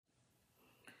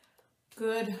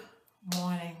Good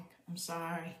morning. I'm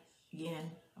sorry.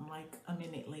 Again, I'm like a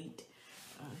minute late.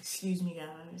 Excuse me,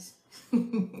 guys.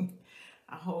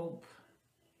 I hope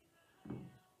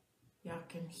y'all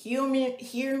can hear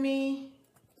me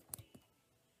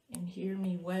and hear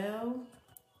me well.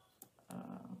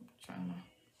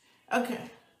 Okay.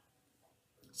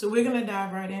 So we're going to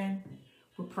dive right in.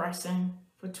 We're pressing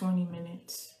for 20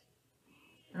 minutes.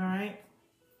 All right.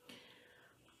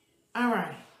 All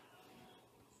right.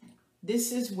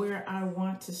 This is where I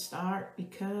want to start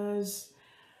because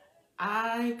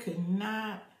I could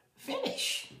not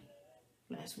finish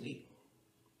last week.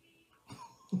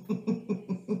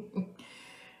 No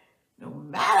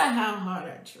matter how hard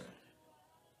I tried.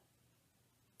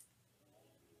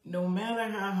 No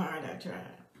matter how hard I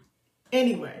tried.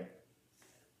 Anyway,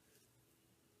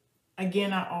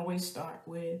 again, I always start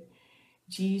with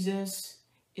Jesus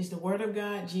is the Word of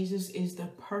God. Jesus is the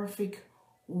perfect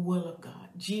will of God.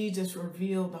 Jesus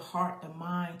revealed the heart, the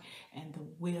mind, and the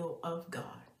will of God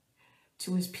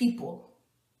to his people,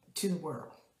 to the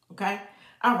world. Okay?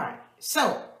 All right.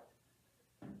 So,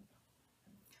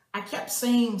 I kept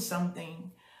saying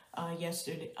something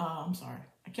yesterday. I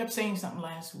kept saying something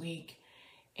last week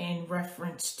in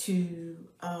reference to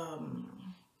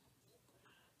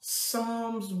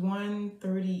Psalms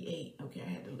 138. Okay, I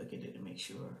had to look at it to make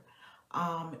sure.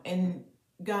 And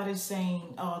God is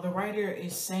saying, the writer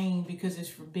is saying, because it's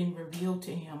been revealed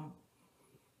to him,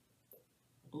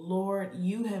 Lord,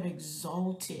 you have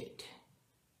exalted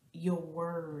your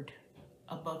word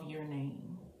above your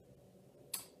name.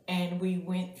 And we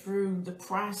went through the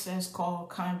process called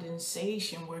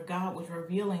condensation, where God was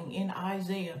revealing in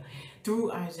Isaiah,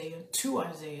 through Isaiah, to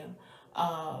Isaiah,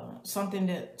 something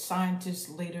that scientists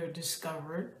later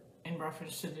discovered in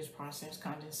reference to this process,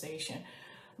 condensation.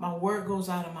 My word goes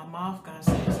out of my mouth, God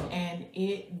says, and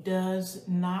it does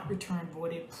not return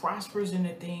void. It prospers in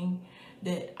the thing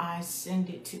that I send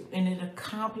it to, and it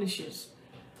accomplishes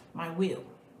my will,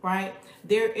 right?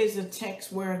 There is a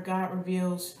text where God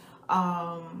reveals,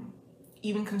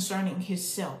 even concerning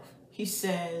himself. He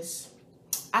says,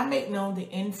 I make known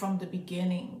the end from the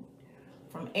beginning,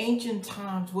 from ancient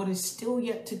times, what is still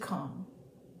yet to come.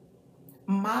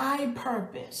 My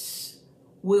purpose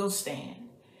will stand,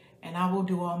 and I will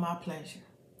do all my pleasure.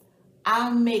 I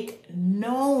make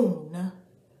known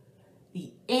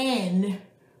the end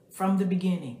from the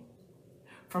beginning,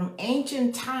 from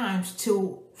ancient time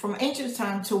to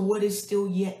what is still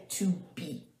yet to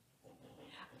be.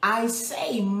 I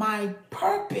say my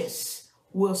purpose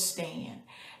will stand,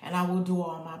 and I will do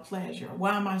all my pleasure.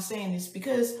 Why am I saying this?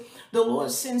 Because the Lord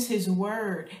sends his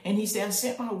word, and he said, I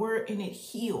sent my word and it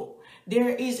healed. There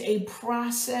is a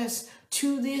process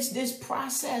to this. This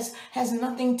process has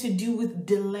nothing to do with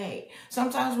delay.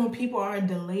 Sometimes when people are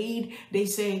delayed, they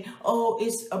say, oh,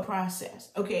 it's a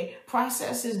process. Okay,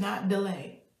 process is not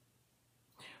delay.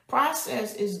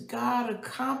 Process is God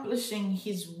accomplishing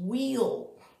his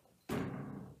will.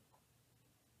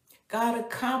 God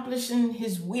accomplishing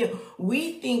his will.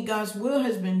 We think God's will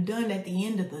has been done at the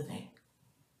end of the thing.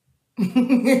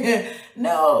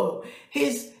 No,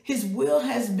 his will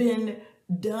has been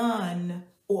done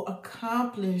or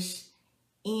accomplished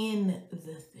in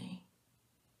the thing.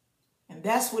 And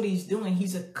that's what he's doing.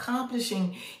 He's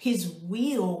accomplishing his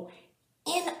will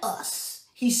in us.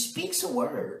 He speaks a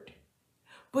word,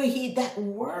 but that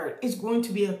word is going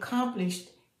to be accomplished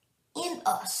in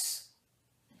us.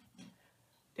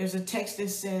 There's a text that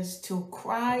says, till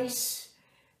Christ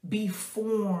be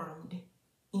formed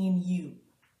in you.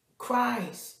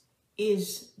 Christ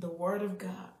is the word of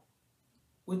God,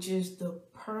 which is the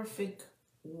perfect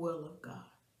will of God.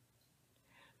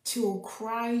 Till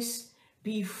Christ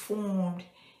be formed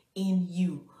in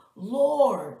you.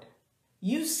 Lord,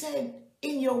 you said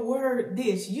in your word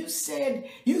this. You said,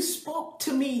 you spoke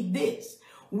to me this.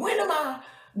 When am I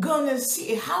gonna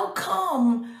see it? How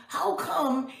come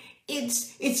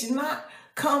it's not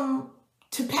come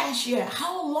to pass yet?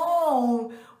 How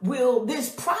long will this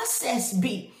process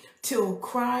be? Till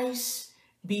Christ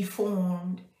be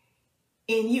formed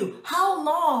in you. How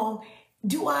long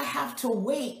do I have to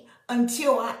wait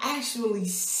until I actually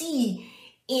see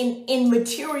in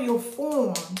material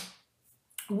form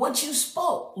what you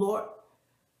spoke, Lord?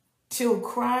 Till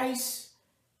Christ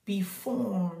be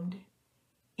formed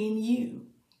in you.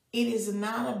 It is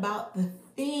not about the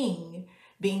thing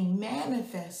being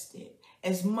manifested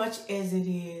as much as it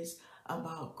is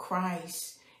about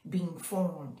Christ being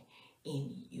formed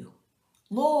in you.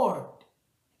 Lord,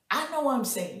 I know I'm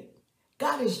saved.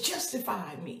 God has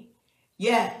justified me.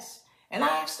 Yes. And I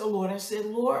asked the Lord, I said,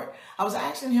 Lord, I was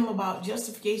asking him about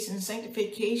justification and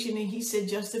sanctification. And he said,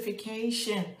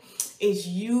 justification is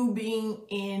you being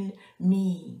in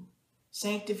me.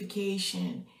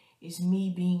 Sanctification is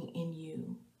me being in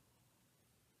you.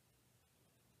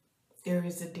 There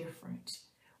is a difference.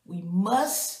 We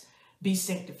must be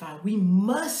sanctified. We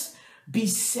must be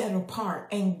set apart.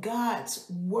 And God's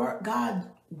word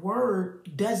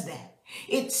does that.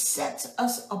 It sets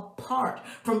us apart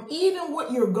from even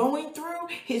what you're going through.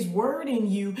 His word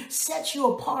in you sets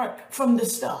you apart from the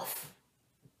stuff.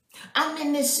 I'm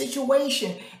in this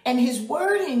situation, and his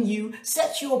word in you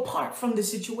sets you apart from the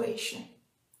situation.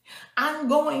 I'm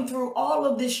going through all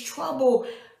of this trouble.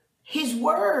 His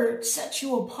word sets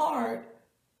you apart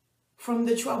from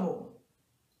the trouble.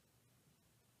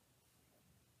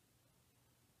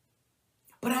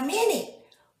 But I'm in it.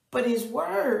 But his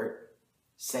word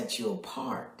sets you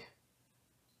apart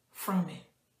from it.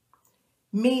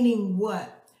 Meaning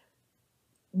what?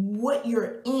 What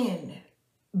you're in,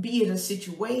 be it a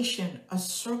situation, a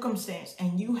circumstance,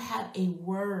 and you have a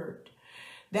word,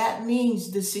 that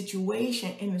means the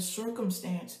situation and the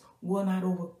circumstance will not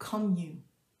overcome you.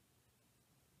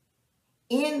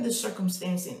 In the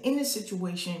circumstance and in the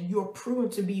situation, you're proven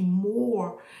to be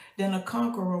more than a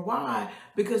conqueror. Why?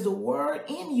 Because the word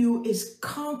in you is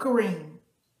conquering.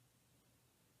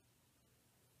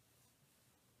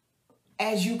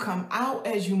 As you come out,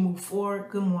 as you move forward,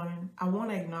 good morning. I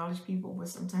want to acknowledge people, but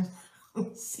sometimes I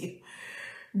don't see.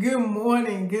 Good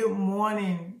morning,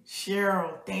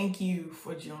 Cheryl. Thank you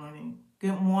for joining.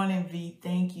 Good morning, V.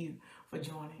 Thank you for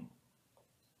joining.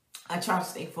 I try to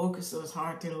stay focused, so it's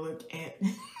hard to look at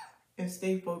and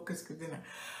stay focused. Because then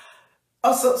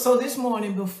so this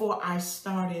morning before I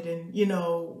started, and you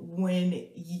know, when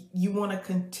you want to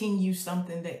continue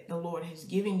something that the Lord has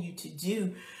given you to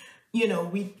do, you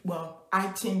know, I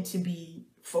tend to be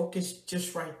focused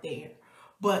just right there.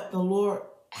 But the Lord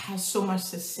has so much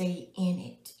to say in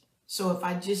it. So if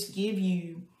I just give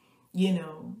you, you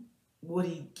know, what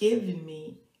he given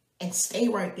me and stay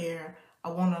right there, I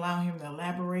won't allow him to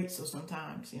elaborate. So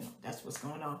sometimes, you know, that's what's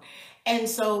going on. And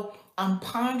so I'm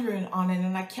pondering on it,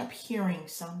 and I kept hearing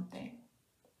something.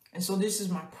 And so this is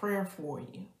my prayer for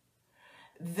you,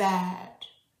 that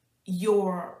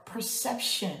your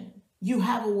perception, you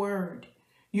have a word,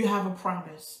 you have a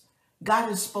promise. God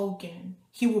has spoken.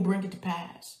 He will bring it to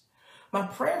pass. My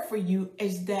prayer for you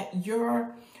is that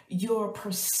your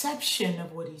perception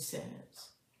of what he says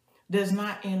does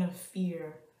not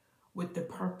interfere with the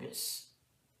purpose.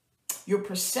 Your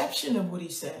perception of what he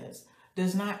says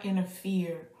does not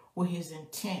interfere with his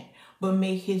intent, but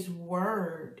may his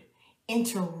word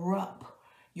interrupt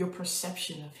your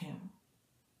perception of him.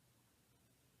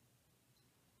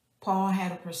 Paul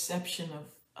had a perception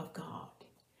of God,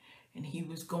 and he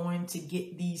was going to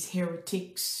get these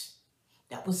heretics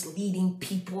that was leading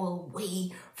people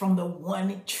away from the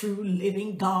one true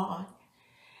living God.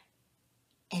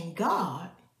 And God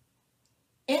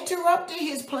interrupted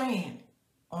his plan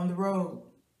on the road.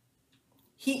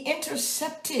 He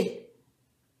intercepted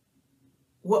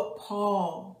what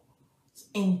Paul's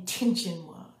intention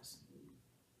was.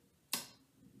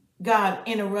 God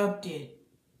interrupted.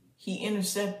 He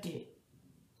intercepted.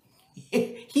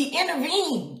 He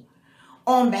intervened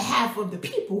on behalf of the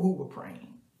people who were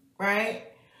praying,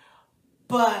 right?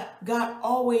 But God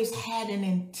always had an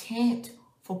intent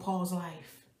for Paul's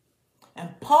life. And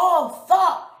Paul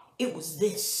thought it was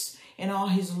this, and all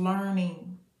his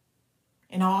learning,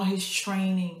 and all his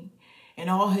training, and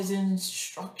all his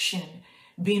instruction,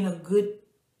 being a good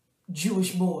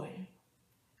Jewish boy,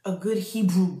 a good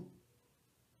Hebrew,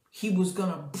 he was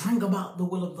going to bring about the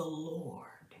will of the Lord.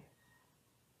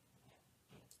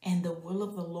 And the will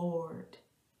of the Lord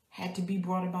had to be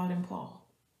brought about in Paul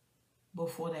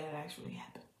before that actually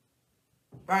happened.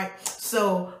 Right?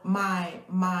 So my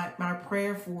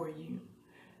prayer for you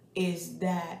is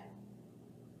that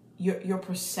your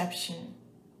perception,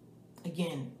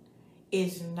 again,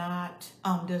 is not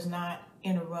does not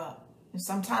interrupt. And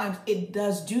sometimes it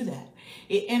does do that.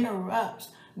 It interrupts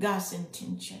God's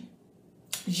intention.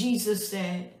 Jesus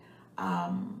said,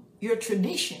 your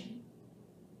tradition,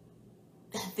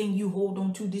 that thing you hold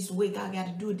on to, this is the way God got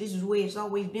to do it. This is the way it's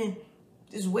always been.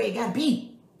 This is the way it got to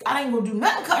be. God ain't going to do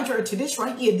nothing contrary to this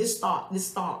right here, this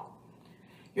thought.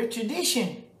 Your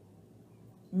tradition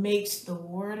makes the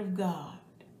word of God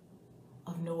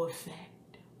of no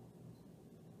effect.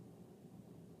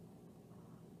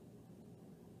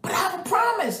 But I have a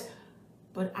promise.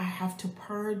 But I have to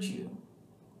purge you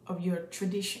of your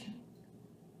tradition.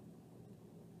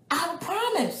 I have a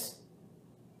promise.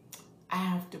 I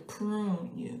have to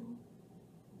prune you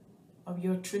of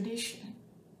your tradition.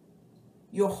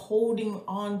 You're holding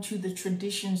on to the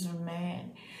traditions of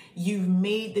man. You've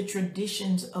made the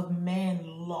traditions of man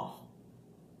law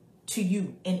to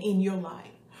you and in your life,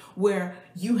 where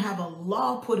you have a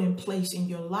law put in place in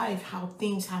your life, how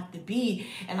things have to be.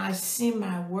 And I send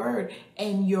my word,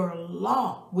 and your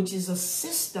law, which is a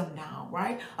system now,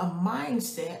 right? A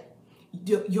mindset,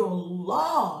 your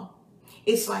law,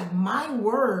 it's like my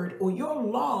word or your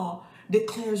law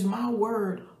declares my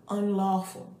word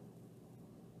unlawful.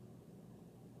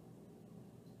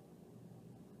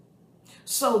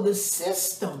 So the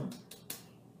system,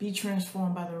 be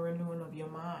transformed by the renewing of your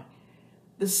mind.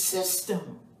 The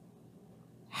system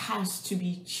has to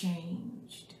be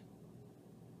changed.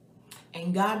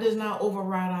 And God does not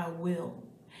override our will.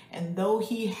 And though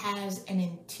he has an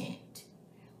intent,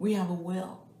 we have a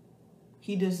will.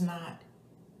 He does not.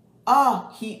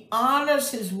 He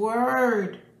honors his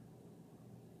word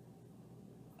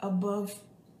above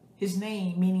his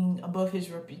name, meaning above his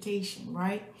reputation,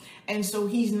 right? And so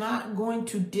he's not going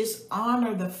to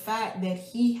dishonor the fact that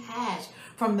he has,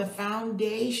 from the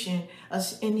foundation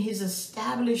in his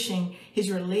establishing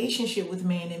his relationship with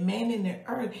man and man in the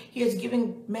earth, he has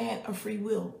given man a free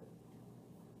will.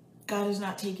 God is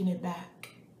not taking it back.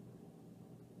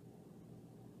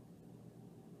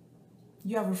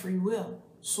 You have a free will.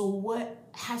 So what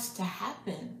has to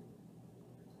happen?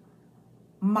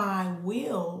 My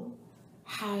will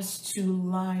has to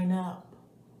line up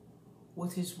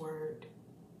with his word.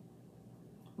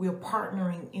 We're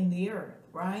partnering in the earth,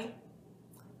 right?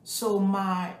 So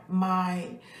my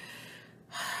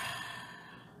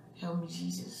help me,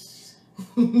 Jesus.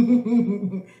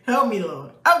 Help me,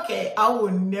 Lord. Okay, I will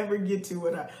never get to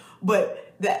it.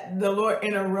 But that the Lord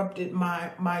interrupted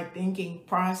my thinking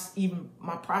process, even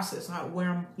my process, where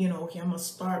I'm, okay, I'm gonna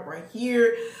start right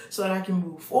here so that I can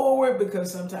move forward,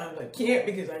 because sometimes I can't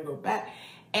because I go back.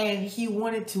 And he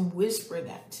wanted to whisper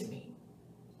that to me,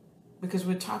 because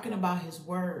we're talking about his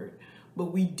word, but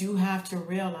we do have to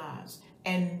realize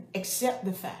and accept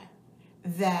the fact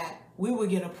that we will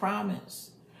get a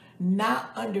promise,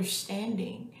 not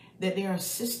understanding that there are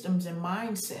systems and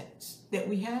mindsets that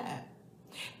we have.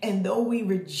 And though we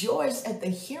rejoice at the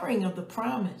hearing of the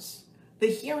promise,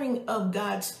 the hearing of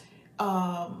God's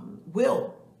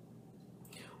will,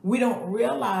 we don't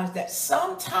realize that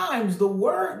sometimes the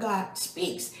word God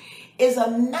speaks is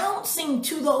announcing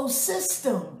to those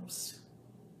systems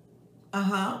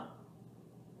that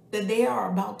they are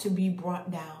about to be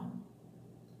brought down.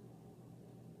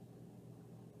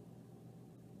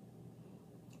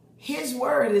 His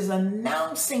word is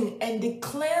announcing and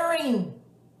declaring.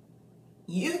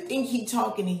 You think he's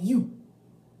talking to you.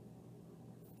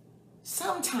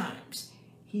 Sometimes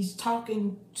he's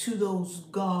talking to those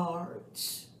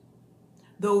guards,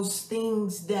 those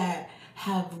things that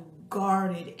have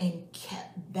guarded and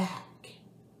kept back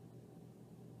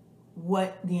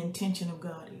what the intention of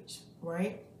God is,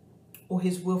 right? Or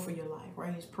his will for your life,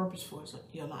 right? His purpose for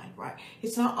your life, right?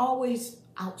 It's not always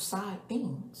outside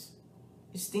things.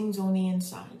 It's things on the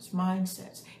inside. It's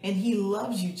mindsets. And he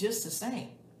loves you just the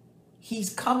same.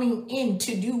 He's coming in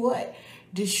to do what?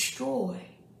 Destroy.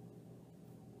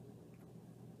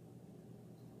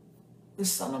 The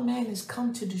Son of Man has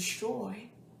come to destroy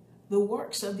the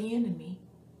works of the enemy.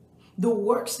 The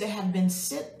works that have been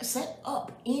set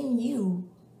up in you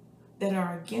that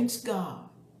are against God.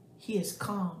 He has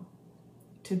come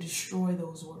to destroy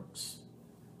those works.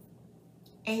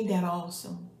 Ain't that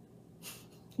awesome?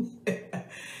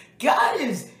 God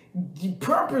is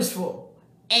purposeful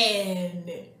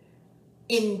and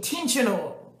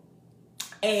intentional,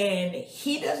 and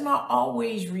he does not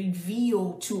always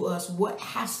reveal to us what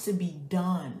has to be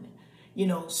done,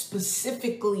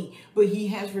 specifically, but he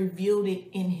has revealed it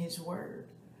in his word,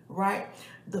 right?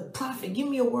 The prophet, give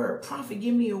me a word. Prophet,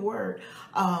 give me a word.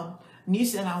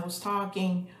 Nisa and I was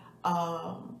talking,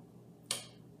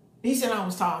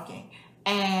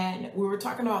 and we were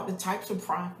talking about the types of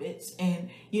prophets, and,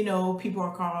 people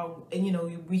are called,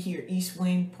 we hear east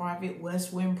wind prophet,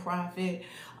 west wind prophet.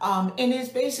 And it's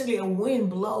basically a wind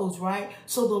blows, right?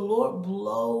 So the Lord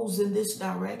blows in this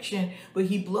direction, but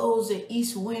he blows the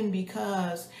east wind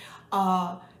because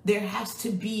there has to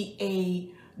be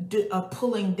a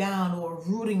pulling down or a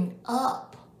rooting up.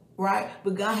 Right?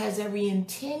 But God has every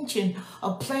intention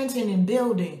of planting and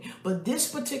building. But this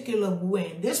particular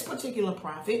wind, this particular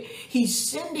prophet, he's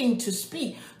sending to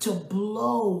speak, to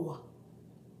blow,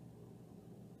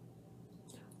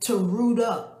 to root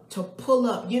up, to pull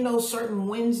up. Certain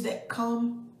winds that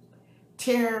come,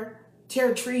 tear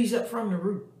trees up from the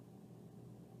root.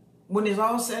 When it's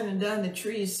all said and done, the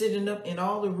tree is sitting up and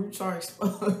all the roots are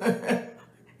exposed.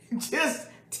 Just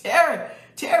tear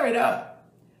it up.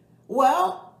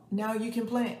 Well, now you can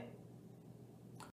plant.